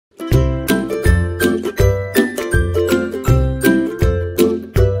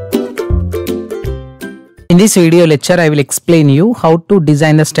In this video lecture, I will explain you how to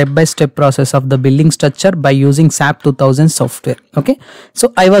design the step-by-step process of the building structure by using SAP 2000 software. Okay,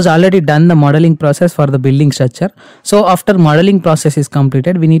 so I was already done the modeling process for the building structure. So after modeling process is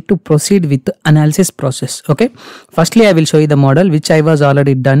completed, we need to proceed with the analysis process. Okay, firstly I will show you the model which I was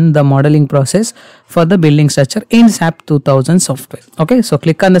already done the modeling process for the building structure in SAP 2000 software. Okay, so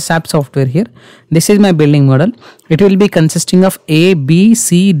click on the SAP software here. This is my building model. It will be consisting of A, B,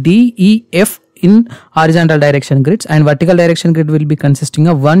 C, D, E, F in horizontal direction grids, and vertical direction grid will be consisting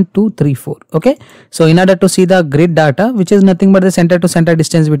of 1, 2, 3, 4. Okay, so in order to see the grid data, which is nothing but the center to center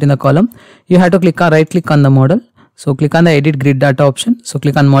distance between the column, you have to right click on the model. So click on the edit grid data option. So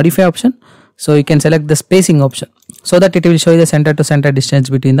click on modify option. So you can select the spacing option so that it will show you the center to center distance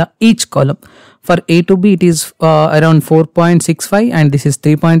between the each column. For A to B it is around 4.65, and this is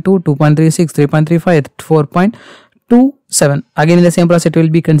 3.2, 2.36, 3.35, 4.27. Again in the same process it will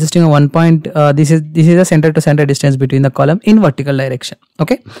be consisting of 1 point. This is the center to center distance between the column in vertical direction.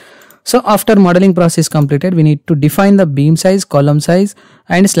 Okay, so after modeling process completed, we need to define the beam size, column size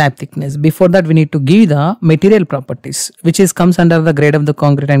and slab thickness. Before that we need to give the material properties, which comes under the grade of the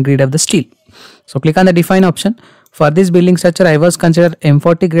concrete and grade of the steel. So click on the define option. For this building structure I was considered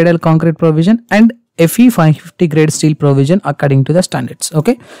M40 gradal concrete provision and FE 550 grade steel provision according to the standards.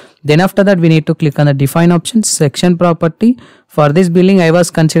 Okay, then after that we need to click on the define option, section property. For this building I was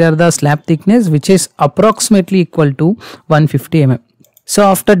considered the slab thickness, which is approximately equal to 150 mm. So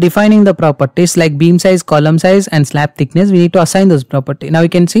after defining the properties like beam size, column size and slab thickness, we need to assign those properties. Now you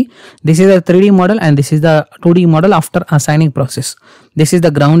can see this is a 3D model and this is the 2D model after assigning process. This is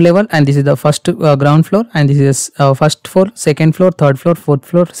the ground level and this is the first ground floor, and this is first floor, second floor, third floor, fourth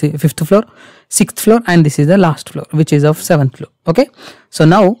floor, fifth floor, sixth floor, and this is the last floor, which is of seventh floor. Okay, so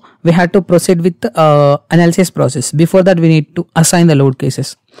now we have to proceed with the analysis process. Before that we need to assign the load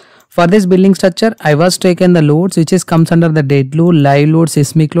cases. For this building structure, I was taken the loads which comes under the dead load, live load,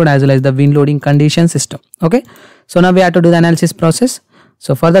 seismic load as well as the wind loading condition system. Okay, so now we have to do the analysis process.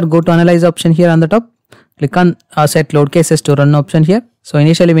 So further go to analyze option here on the top. Click on set load cases to run option here. So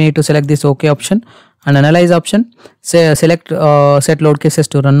initially we need to select this OK option and analyze option. Select set load cases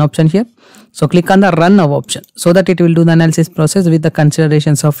to run option here. So click on the run now option so that it will do the analysis process with the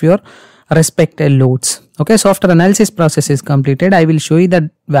considerations of your respected loads. Okay, so after analysis process is completed, I will show you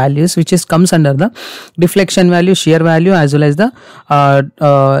the values which comes under the deflection value, shear value as well as the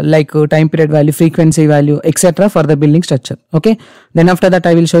time period value, frequency value, etc. for the building structure. Okay, then after that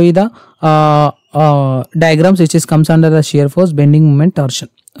I will show you the diagrams which comes under the shear force, bending moment, torsion.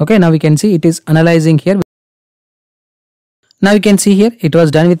 Okay, now we can see it is analyzing here. Now you can see here it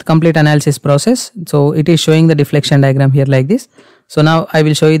was done with complete analysis process. So it is showing the deflection diagram here like this. So now I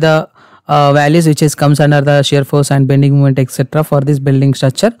will show you the values which comes under the shear force and bending moment, etc. for this building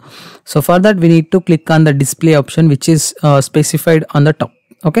structure. So for that we need to click on the display option which is specified on the top.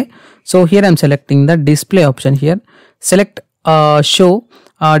 Okay, so here I am selecting the display option here. Select show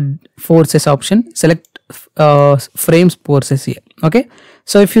forces option. Select frames forces here. Okay,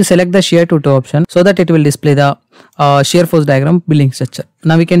 so if you select the shear to toe option, so that it will display the shear force diagram building structure.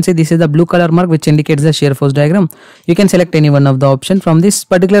 Now we can see this is the blue color mark which indicates the shear force diagram. You can select any one of the option from this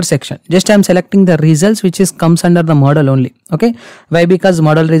particular section. Just I am selecting the results which comes under the model only. Okay, why? Because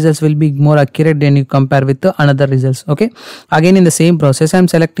model results will be more accurate than you compare with the another results. Okay, again in the same process I am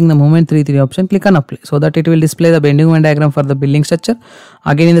selecting the moment 3 option. Click on apply so that it will display the bending moment diagram for the building structure.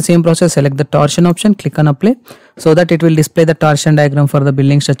 Again in the same process select the torsion option. Click on apply so that it will display the torsion diagram for the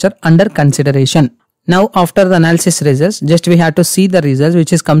building structure under consideration. Now after the analysis results, just we have to see the results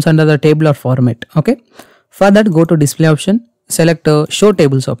which comes under the tabular format. Okay, for that go to display option, select show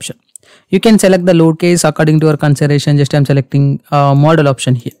tables option. You can select the load case according to your consideration. Just I am selecting model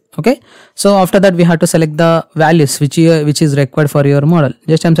option here. Okay, so after that we have to select the values which is required for your model.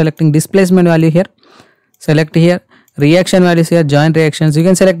 Just I am selecting displacement value here. Select here reaction values here, joint reactions. You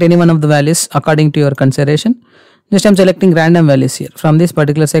can select any one of the values according to your consideration. Just I am selecting random values here from this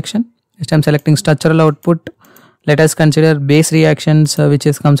particular section. Just I am selecting structural output. Let us consider base reactions which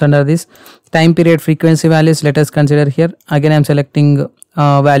comes under this. Time period, frequency values, let us consider here. Again I am selecting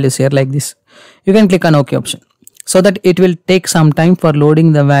values here like this. You can click on OK option so that it will take some time for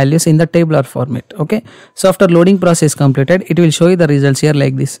loading the values in the tabular format. Okay, so after loading process completed, it will show you the results here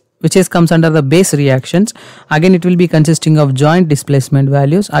like this, which comes under the base reactions. Again it will be consisting of joint displacement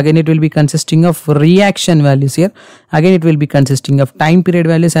values. Again it will be consisting of reaction values here. Again it will be consisting of time period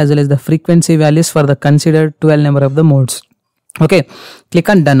values as well as the frequency values for the considered 12 number of the modes. Okay, click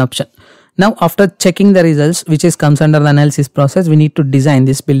on done option. Now after checking the results, which is comes under the analysis process, we need to design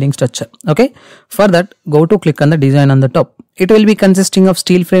this building structure. Okay, for that, go to click on the design on the top. It will be consisting of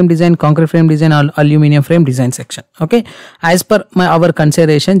steel frame design, concrete frame design, or aluminum frame design section. Okay, as per our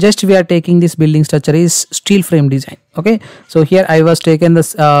consideration, just we are taking this building structure is steel frame design. Okay, so here I was taken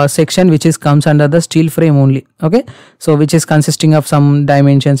this section which is comes under the steel frame only. Okay, so which is consisting of some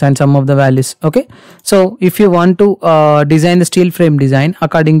dimensions and some of the values. Okay, so if you want to design the steel frame design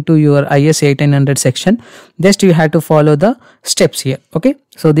according to your IS 1800 section, just you have to follow the steps here. Okay,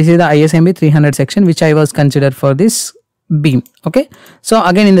 so this is the ISMB 300 section which I was considered for this beam. Okay, so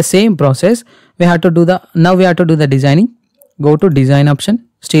again in the same process we have to do the designing. Go to design option,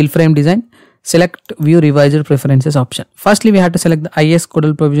 steel frame design, select view revised preferences option. Firstly we have to select the IS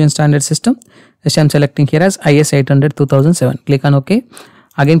codal provision standard system. This I am selecting here as IS 800 2007. Click on OK.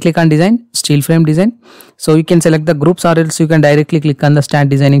 Again click on design, steel frame design. So you can select the groups, or else you can directly click on the start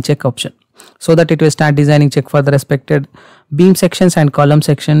designing check option, so that it will start designing check for the respected beam sections and column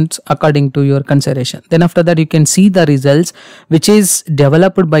sections according to your consideration. Then after that you can see the results which is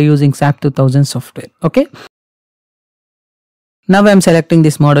developed by using SAP 2000 software. Okay, now I am selecting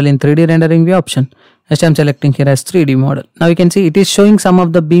this model in 3D rendering view option. Next I am selecting here as 3D model. Now you can see it is showing some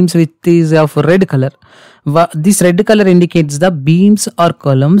of the beams which is of red color. This red color indicates the beams or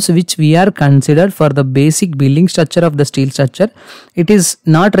columns which we are considered for the basic building structure of the steel structure. It is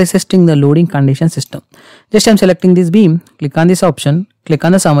not resisting the loading condition system. Just I am selecting this beam, click on this option, click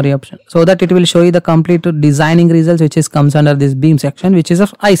on the summary option, so that it will show you the complete designing results which is comes under this beam section, which is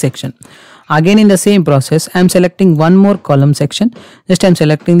of I section. Again in the same process I am selecting one more column section. Just I am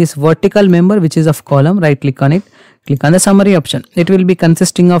selecting this vertical member which is of column, right click on it, click on the summary option. It will be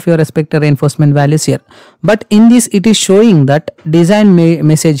consisting of your respective reinforcement values here, but in this it is showing that design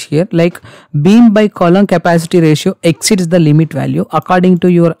message here like beam by column capacity ratio exceeds the limit value according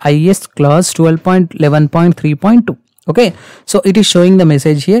to your IS clause 12.11.3.2. Okay, so it is showing the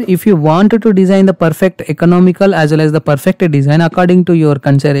message here. If you wanted to design the perfect economical as well as the perfect design according to your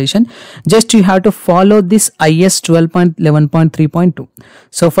consideration, just you have to follow this IS 12.11.3.2.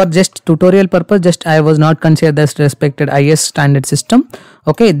 so for just tutorial purpose, just I was not considered this respected IS standard system.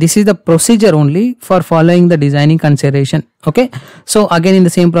 Okay, this is the procedure only for following the designing consideration. Okay, so again in the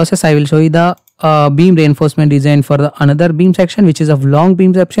same process I will show you the beam reinforcement design for the another beam section which is of long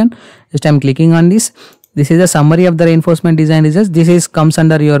beam section. Just I am clicking on this. This is a summary of the reinforcement design results. This is comes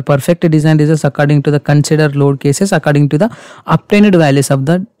under your perfect design results according to the considered load cases according to the obtained values of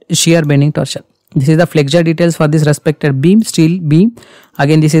the shear bending torsion. This is the flexure details for this respected beam, steel beam.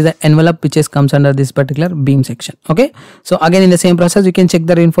 Again this is the envelope which is comes under this particular beam section. Okay, so again in the same process you can check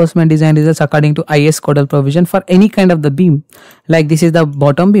the reinforcement design results according to IS codal provision for any kind of the beam. Like this is the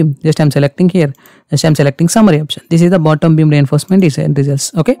bottom beam. Just I am selecting here. Just I am selecting summary option. This is the bottom beam reinforcement design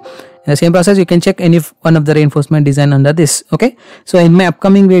results. Okay, in the same process you can check any one of the reinforcement design under this. Okay, so in my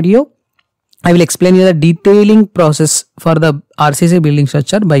upcoming video I will explain you the detailing process for the RCC building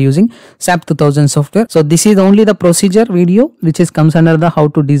structure by using SAP 2000 software. So this is only the procedure video which is comes under the how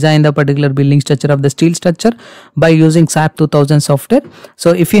to design the particular building structure of the steel structure by using SAP 2000 software.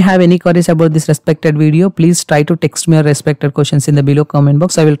 So if you have any queries about this respected video, please try to text me your respected questions in the below comment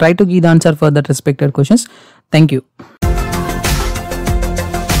box. I will try to give the answer for that respected questions. Thank you.